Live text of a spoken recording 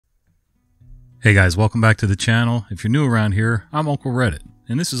Hey guys, welcome back to the channel. If you're new around here, I'm Uncle Reddit,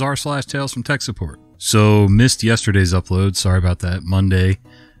 and this is r/Tales from Tech Support. So, missed yesterday's upload, sorry about that, Monday.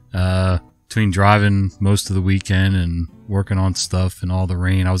 Between driving most of the weekend and working on stuff and all the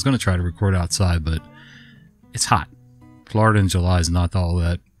rain, I was going to try to record outside, but it's hot. Florida in July is not all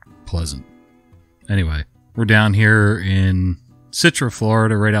that pleasant. Anyway, we're down here in Citra,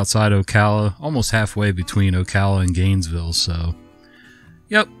 Florida, right outside Ocala, almost halfway between Ocala and Gainesville, so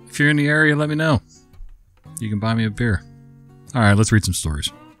yep, if you're in the area, let me know. You can buy me a beer. Alright, let's read some stories.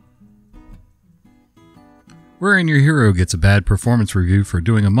 Wherein your hero gets a bad performance review for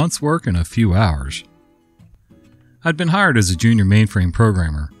doing a month's work in a few hours. I'd been hired as a junior mainframe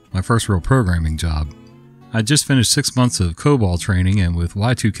programmer, my first real programming job. I'd just finished 6 months of COBOL training, and with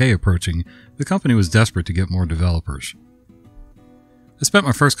Y2K approaching, the company was desperate to get more developers. I spent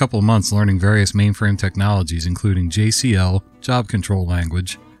my first couple of months learning various mainframe technologies, including JCL, Job Control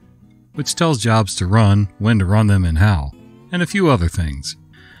Language, which tells jobs to run, when to run them, and how, and a few other things.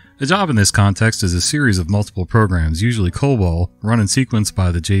 A job in this context is a series of multiple programs, usually COBOL, run in sequence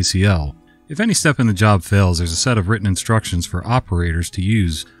by the JCL. If any step in the job fails, there's a set of written instructions for operators to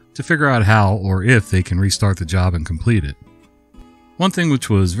use to figure out how or if they can restart the job and complete it. One thing which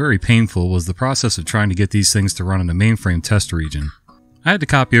was very painful was the process of trying to get these things to run in the mainframe test region. I had to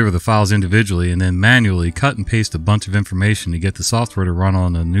copy over the files individually and then manually cut and paste a bunch of information to get the software to run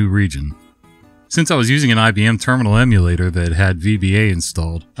on a new region. Since I was using an IBM terminal emulator that had VBA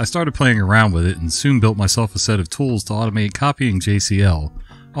installed, I started playing around with it and soon built myself a set of tools to automate copying JCL,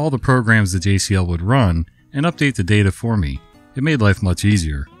 all the programs the JCL would run, and update the data for me. It made life much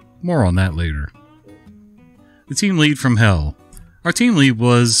easier. More on that later. The team lead from hell. Our team lead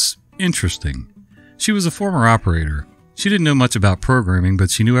was interesting. She was a former operator. She didn't know much about programming,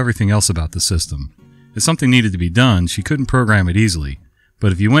 but she knew everything else about the system. If something needed to be done, she couldn't program it easily,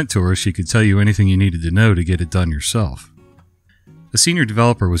 but if you went to her, she could tell you anything you needed to know to get it done yourself. A senior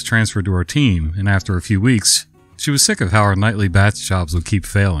developer was transferred to our team, and after a few weeks, she was sick of how our nightly batch jobs would keep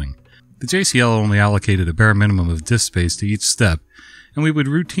failing. The JCL only allocated a bare minimum of disk space to each step, and we would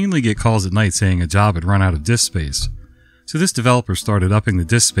routinely get calls at night saying a job had run out of disk space. So this developer started upping the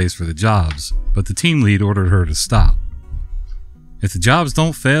disk space for the jobs, but the team lead ordered her to stop. If the jobs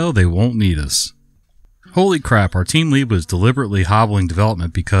don't fail, they won't need us. Holy crap, our team lead was deliberately hobbling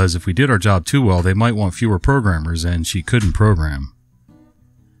development because if we did our job too well, they might want fewer programmers, and she couldn't program.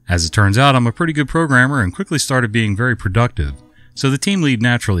 As it turns out, I'm a pretty good programmer and quickly started being very productive, so the team lead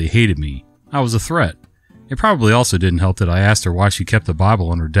naturally hated me. I was a threat. It probably also didn't help that I asked her why she kept a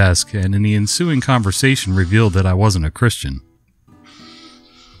Bible on her desk, and in the ensuing conversation revealed that I wasn't a Christian.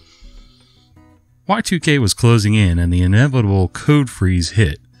 Y2K was closing in and the inevitable code freeze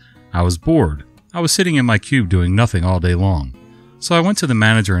hit. I was bored. I was sitting in my cube doing nothing all day long. So I went to the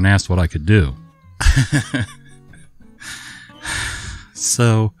manager and asked what I could do.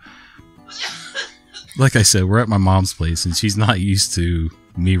 So, like I said, we're at my mom's place and she's not used to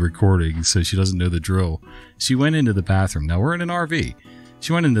me recording, so she doesn't know the drill. She went into the bathroom. Now we're in an RV.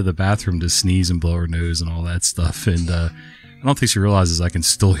 She went into the bathroom to sneeze and blow her nose and all that stuff, and I don't think she realizes I can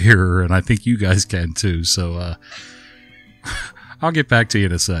still hear her, and I think you guys can too, so I'll get back to you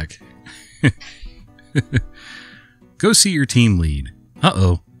in a sec. Go see your team lead.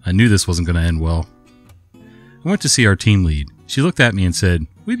 Uh-oh, I knew this wasn't going to end well. I went to see our team lead. She looked at me and said,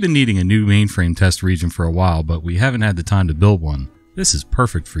 "We've been needing a new mainframe test region for a while, but we haven't had the time to build one. This is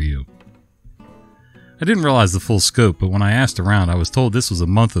perfect for you." I didn't realize the full scope, but when I asked around, I was told this was a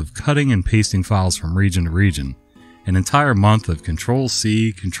month of cutting and pasting files from region to region. An entire month of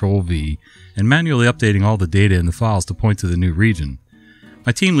Control-C, Control-V, and manually updating all the data in the files to point to the new region.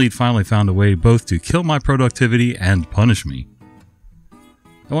 My team lead finally found a way both to kill my productivity and punish me.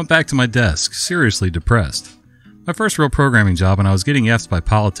 I went back to my desk, seriously depressed. My first real programming job, and I was getting F's by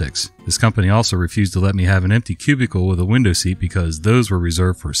politics. This company also refused to let me have an empty cubicle with a window seat because those were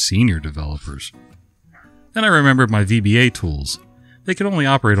reserved for senior developers. Then I remembered my VBA tools. They could only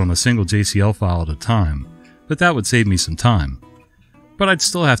operate on a single JCL file at a time, but that would save me some time. But I'd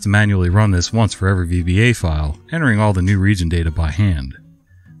still have to manually run this once for every VBA file, entering all the new region data by hand.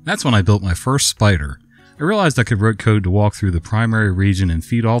 That's when I built my first spider. I realized I could write code to walk through the primary region and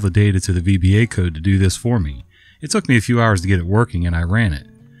feed all the data to the VBA code to do this for me. It took me a few hours to get it working, and I ran it.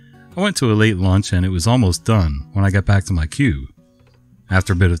 I went to a late lunch and it was almost done when I got back to my cube.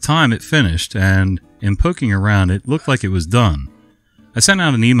 After a bit of time it finished, and in poking around it looked like it was done. I sent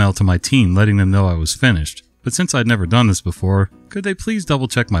out an email to my team letting them know I was finished, but since I'd never done this before, could they please double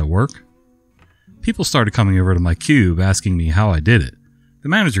check my work? People started coming over to my cube asking me how I did it. The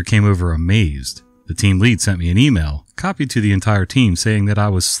manager came over amazed. The team lead sent me an email, copied to the entire team, saying that I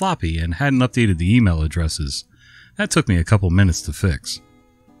was sloppy and hadn't updated the email addresses. That took me a couple minutes to fix.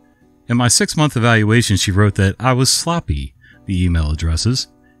 In my 6-month evaluation, she wrote that I was sloppy, the email addresses,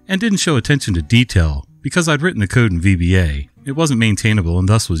 and didn't show attention to detail because I'd written the code in VBA. It wasn't maintainable and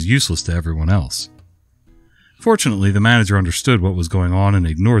thus was useless to everyone else. Fortunately, the manager understood what was going on and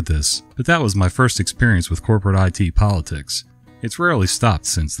ignored this, but that was my first experience with corporate IT politics. It's rarely stopped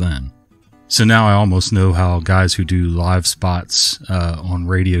since then. So now I almost know how guys who do live spots on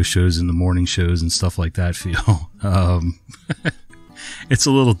radio shows and the morning shows and stuff like that feel. It's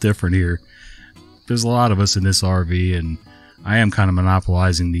a little different here. There's a lot of us in this RV, and I am kind of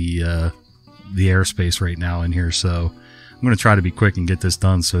monopolizing the airspace right now in here, so I'm going to try to be quick and get this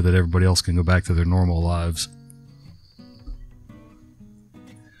done so that everybody else can go back to their normal lives.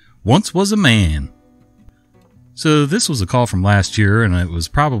 Once was a man. So this was a call from last year, and it was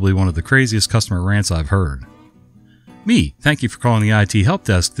probably one of the craziest customer rants I've heard. Me, thank you for calling the IT help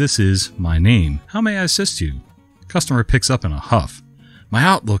desk. This is my name. How may I assist you? Customer picks up in a huff. My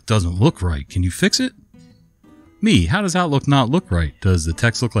Outlook doesn't look right. Can you fix it? Me, how does Outlook not look right? Does the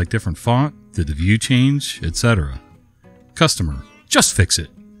text look like different font? Did the view change? Etc. Customer, just fix it.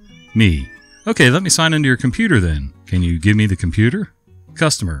 Me, okay, let me sign into your computer then. Can you give me the computer?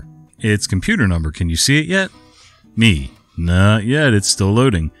 Customer, its computer number. Can you see it yet? Me, not yet, it's still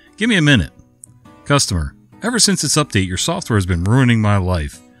loading. Give me a minute. Customer, ever since its update, your software has been ruining my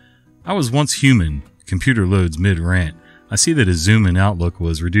life. I was once human. Computer loads mid-rant. I see that his zoom in Outlook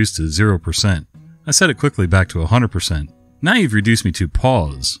was reduced to 0%. I set it quickly back to 100%. Now you've reduced me to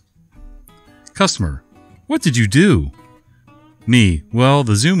pause. Customer, what did you do? Me, well,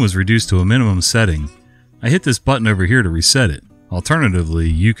 the zoom was reduced to a minimum setting. I hit this button over here to reset it. Alternatively,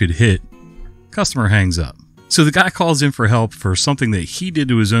 you could hit... Customer hangs up. So the guy calls in for help for something that he did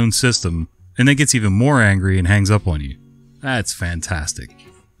to his own system, and then gets even more angry and hangs up on you. That's fantastic.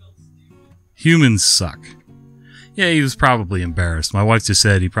 Humans suck. Yeah, he was probably embarrassed. My wife just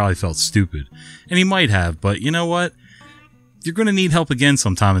said he probably felt stupid. And he might have, but you know what? You're going to need help again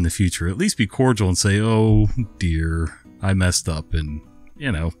sometime in the future. At least be cordial and say, oh dear, I messed up, and,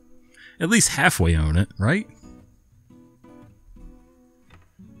 you know, at least halfway own it, right?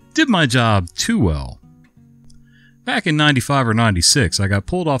 Did my job too well. Back in 95 or 96, I got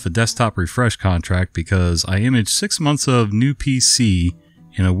pulled off a desktop refresh contract because I imaged 6 months of new PC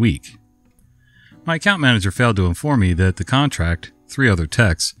in a week. My account manager failed to inform me that the contract, 3 other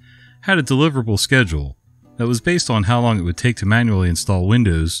techs, had a deliverable schedule that was based on how long it would take to manually install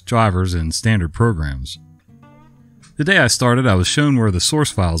Windows, drivers, and standard programs. The day I started, I was shown where the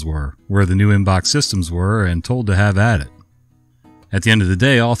source files were, where the new inbox systems were, and told to have at it. At the end of the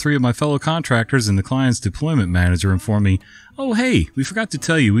day, all 3 of my fellow contractors and the client's deployment manager informed me, oh hey, we forgot to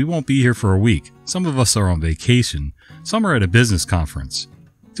tell you we won't be here for a week. Some of us are on vacation. Some are at a business conference.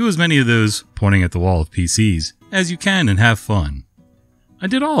 Do as many of those, pointing at the wall of PCs, as you can and have fun. I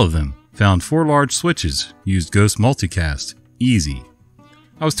did all of them. Found 4 large switches. Used Ghost Multicast. Easy.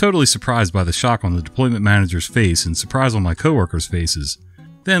 I was totally surprised by the shock on the deployment manager's face and surprise on my coworkers' faces.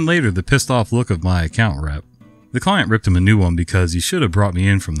 Then later, the pissed off look of my account rep. The client ripped him a new one because he should have brought me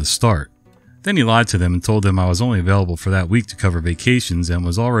in from the start. Then he lied to them and told them I was only available for that week to cover vacations and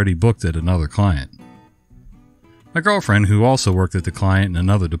was already booked at another client. My girlfriend, who also worked at the client in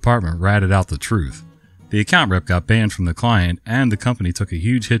another department, ratted out the truth. The account rep got banned from the client, and the company took a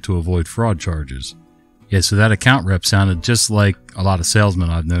huge hit to avoid fraud charges. Yeah, so that account rep sounded just like a lot of salesmen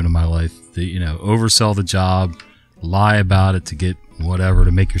I've known in my life. They, oversell the job, lie about it to get whatever,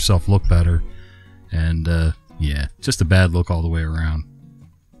 to make yourself look better. And, yeah, just a bad look all the way around.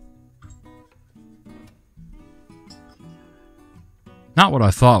 Not what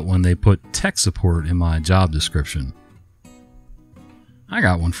I thought when they put tech support in my job description. I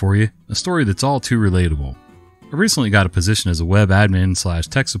got one for you, a story that's all too relatable. I recently got a position as a web admin /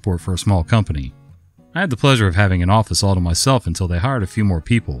 tech support for a small company. I had the pleasure of having an office all to myself until they hired a few more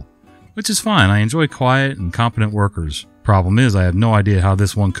people. Which is fine, I enjoy quiet and competent workers. Problem is, I have no idea how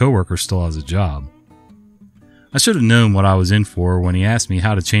this one coworker still has a job. I should have known what I was in for when he asked me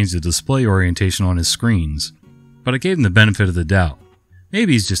how to change the display orientation on his screens. But I gave him the benefit of the doubt.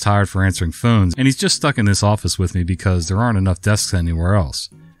 Maybe he's just hired for answering phones, and he's just stuck in this office with me because there aren't enough desks anywhere else.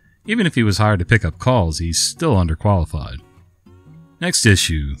 Even if he was hired to pick up calls, he's still underqualified. Next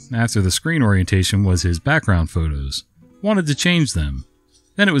issue, after the screen orientation, was his background photos. Wanted to change them.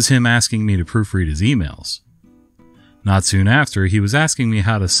 Then it was him asking me to proofread his emails. Not soon after, he was asking me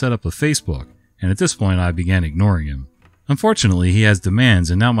how to set up a Facebook, and at this point I began ignoring him. Unfortunately, he has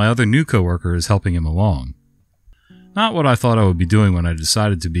demands, and now my other new coworker is helping him along. Not what I thought I would be doing when I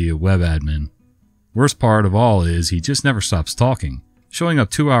decided to be a web admin. Worst part of all is he just never stops talking, showing up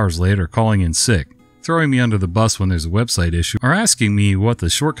 2 hours later calling in sick, throwing me under the bus when there's a website issue, or asking me what the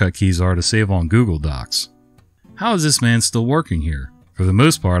shortcut keys are to save on Google Docs. How is this man still working here? For the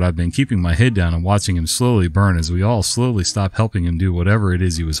most part, I've been keeping my head down and watching him slowly burn as we all slowly stop helping him do whatever it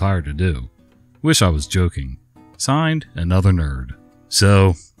is he was hired to do. Wish I was joking. Signed, another nerd.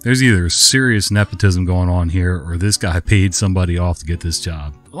 So, there's either serious nepotism going on here, or this guy paid somebody off to get this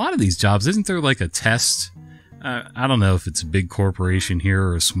job. A lot of these jobs, isn't there like a test? I don't know if it's a big corporation here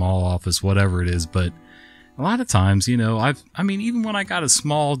or a small office, whatever it is, but a lot of times, you know, I mean, even when I got a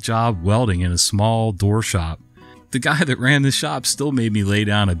small job welding in a small door shop, the guy that ran the shop still made me lay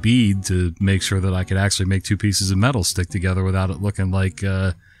down a bead to make sure that I could actually make two pieces of metal stick together without it looking like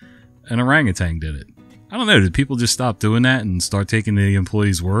an orangutan did it. I don't know, did people just stop doing that and start taking the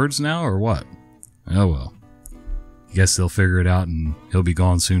employees' words now, or what? Oh well. I guess they'll figure it out and he'll be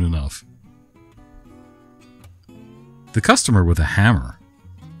gone soon enough. The customer with a hammer.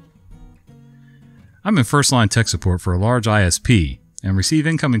 I'm in first-line tech support for a large ISP and receive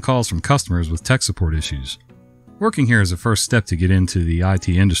incoming calls from customers with tech support issues. Working here is a first step to get into the IT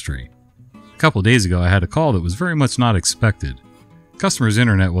industry. A couple days ago I had a call that was very much not expected. Customer's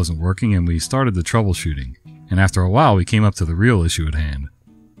internet wasn't working and we started the troubleshooting, and after a while we came up to the real issue at hand.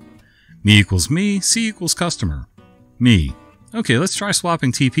 Me equals me, C equals customer. Me. Okay, let's try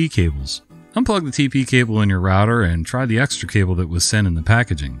swapping TP cables. Unplug the TP cable in your router and try the extra cable that was sent in the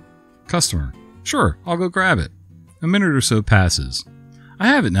packaging. Customer. Sure, I'll go grab it. A minute or so passes. I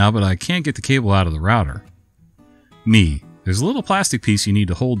have it now, but I can't get the cable out of the router. Me. There's a little plastic piece you need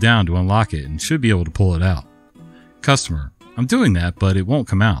to hold down to unlock it and should be able to pull it out. Customer. I'm doing that, but it won't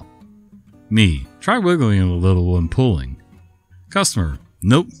come out. Me. Try wiggling it a little and pulling. Customer.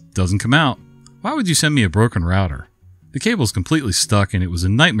 Nope, doesn't come out. Why would you send me a broken router? The cable's completely stuck and it was a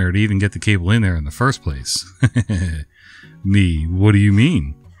nightmare to even get the cable in there in the first place. Me. What do you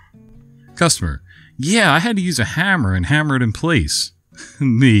mean? Customer. Yeah, I had to use a hammer and hammer it in place.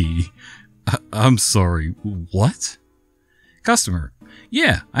 Me. I'm sorry, what? Customer.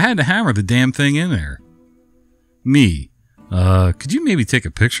 Yeah, I had to hammer the damn thing in there. Me. Could you maybe take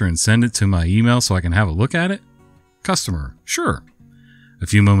a picture and send it to my email so I can have a look at it? Customer. Sure. A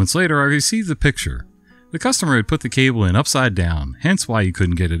few moments later, I received the picture. The customer had put the cable in upside down, hence why you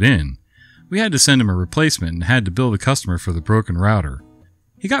couldn't get it in. We had to send him a replacement and had to bill the customer for the broken router.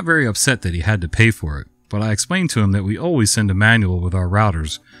 He got very upset that he had to pay for it, but I explained to him that we always send a manual with our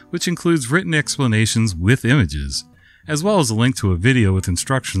routers, which includes written explanations with images, as well as a link to a video with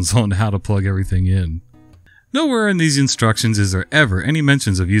instructions on how to plug everything in. Nowhere in these instructions is there ever any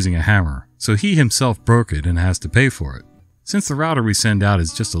mentions of using a hammer, so he himself broke it and has to pay for it. Since the router we send out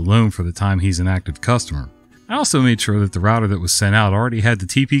is just a loan for the time he's an active customer, I also made sure that the router that was sent out already had the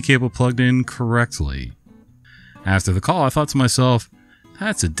TP cable plugged in correctly. After the call, I thought to myself,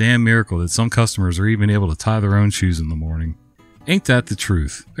 that's a damn miracle that some customers are even able to tie their own shoes in the morning. Ain't that the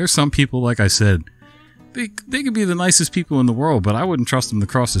truth? There's some people, like I said, they could be the nicest people in the world, but I wouldn't trust them to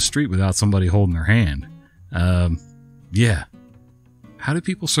cross the street without somebody holding their hand. Yeah. How do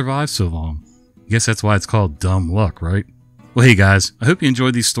people survive so long? I guess that's why it's called dumb luck, right? Well, hey guys, I hope you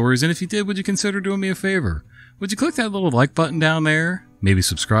enjoyed these stories, and if you did, would you consider doing me a favor? Would you click that little like button down there, maybe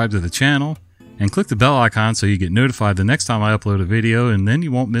subscribe to the channel, and click the bell icon so you get notified the next time I upload a video, and then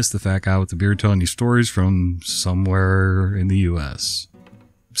you won't miss the fat guy with the beard telling you stories from somewhere in the US.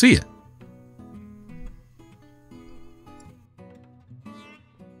 See ya!